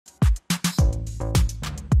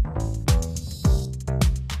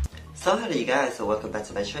So hello you guys, so welcome back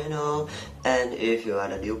to my channel, and if you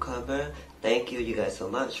are a newcomer, thank you guys so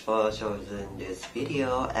much for choosing this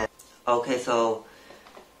video. And okay, so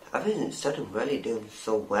I've been starting really doing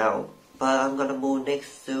so well, but I'm gonna move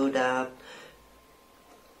next to the,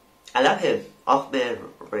 I love him, Ochman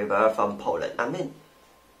Ryder from Poland. I mean,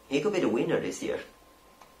 he could be the winner this year.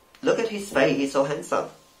 Look at his face, he's so handsome.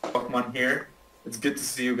 Ochman here. It's good to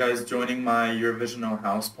see you guys joining my Eurovision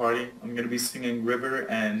House Party. I'm going to be singing River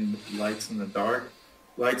and Lights in the Dark.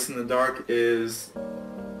 Lights in the Dark is...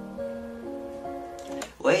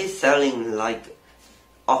 Why is sounding like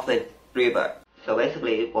Ochman Ryder? So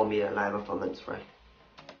basically it won't be a live performance, right?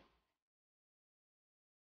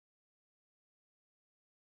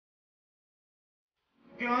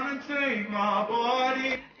 Gonna take my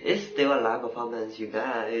body. It's still a live performance, you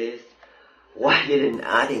guys. Why didn't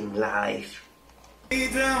adding live?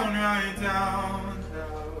 Down, right down,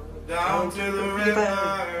 down to the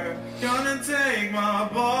river. Gonna take my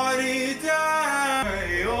body down.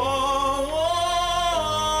 Oh.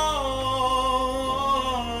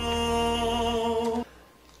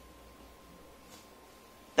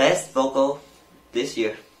 Best vocal this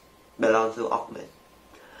year belongs to Ochman.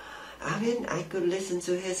 I mean, I could listen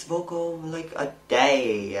to his vocal like a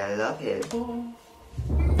day. I love him.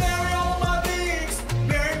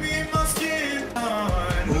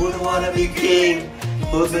 Who would wanna be king?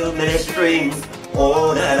 Who will manage strings?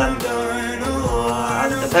 All that I'm done. Oh,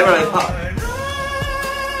 the favorite part.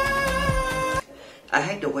 I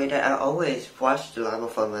hate the way that I always watch the live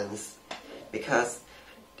performance because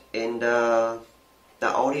in the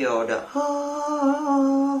audio,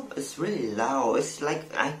 it's really loud. It's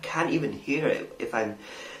like I can't even hear it if I'm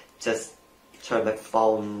just turn my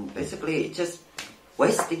phone. Basically, just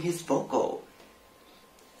wasting his vocal.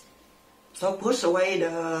 So push away the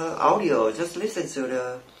audio, just listen to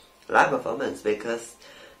the live performance because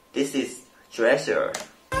this is treasure.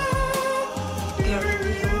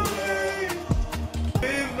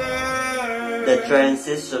 The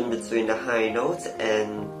transition between the high notes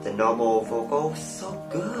and the normal vocal is so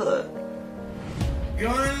good.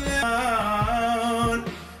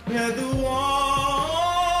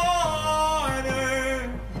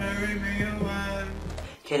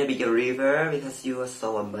 Can I be your river? Because you are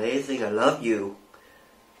so amazing. I love you.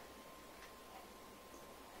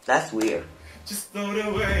 That's weird. Just throw it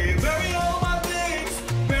away. Bury all my things.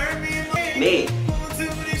 Bury me in my Me.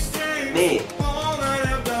 Me. All that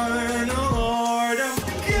I've done, oh Lord, I'm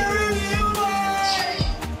carrying you away.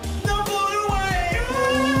 Don't float away.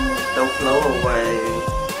 Don't flow away.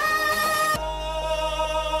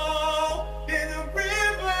 In the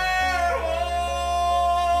river.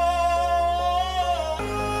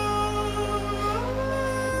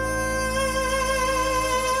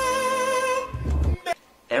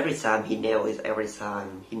 Every time he nailed it, every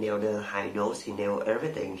time he nailed the high notes, he nailed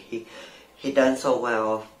everything. He done so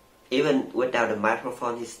well. Even without the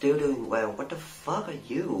microphone, he's still doing well. What the fuck are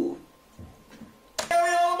you?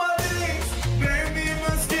 Bury all my things, bury me in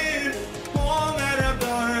my skin. All that I've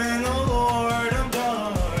done, oh Lord, I'm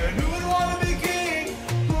done. Who would wanna be king?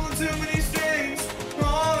 Pulling too many strings.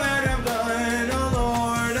 All that I've done, oh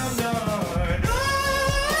Lord, I'm done.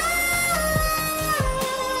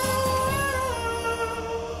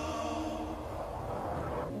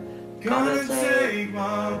 Gonna take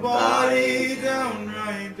my body down,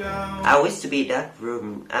 right down. I wish to be that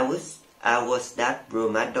room. I was that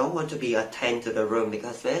room. I don't want to be attached to the room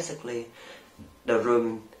because basically the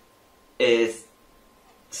room is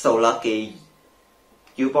so lucky.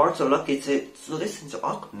 You born so lucky to listen to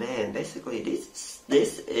Ochman. Basically this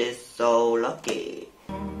is so lucky.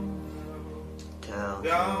 Down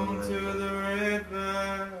To the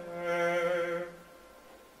river.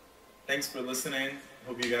 Thanks for listening.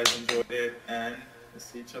 Hope you guys enjoyed it, and we'll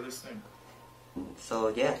see each other soon. So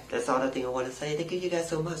yeah, that's all the thing I want to say. Thank you guys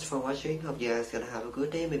so much for watching. Hope you guys gonna have a good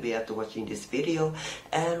day, maybe after watching this video.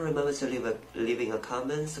 And remember to leaving a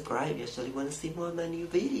comment, subscribe if you actually want to see more of my new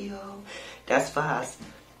video. That's fast,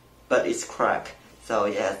 but it's crack. So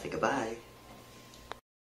yeah, say goodbye.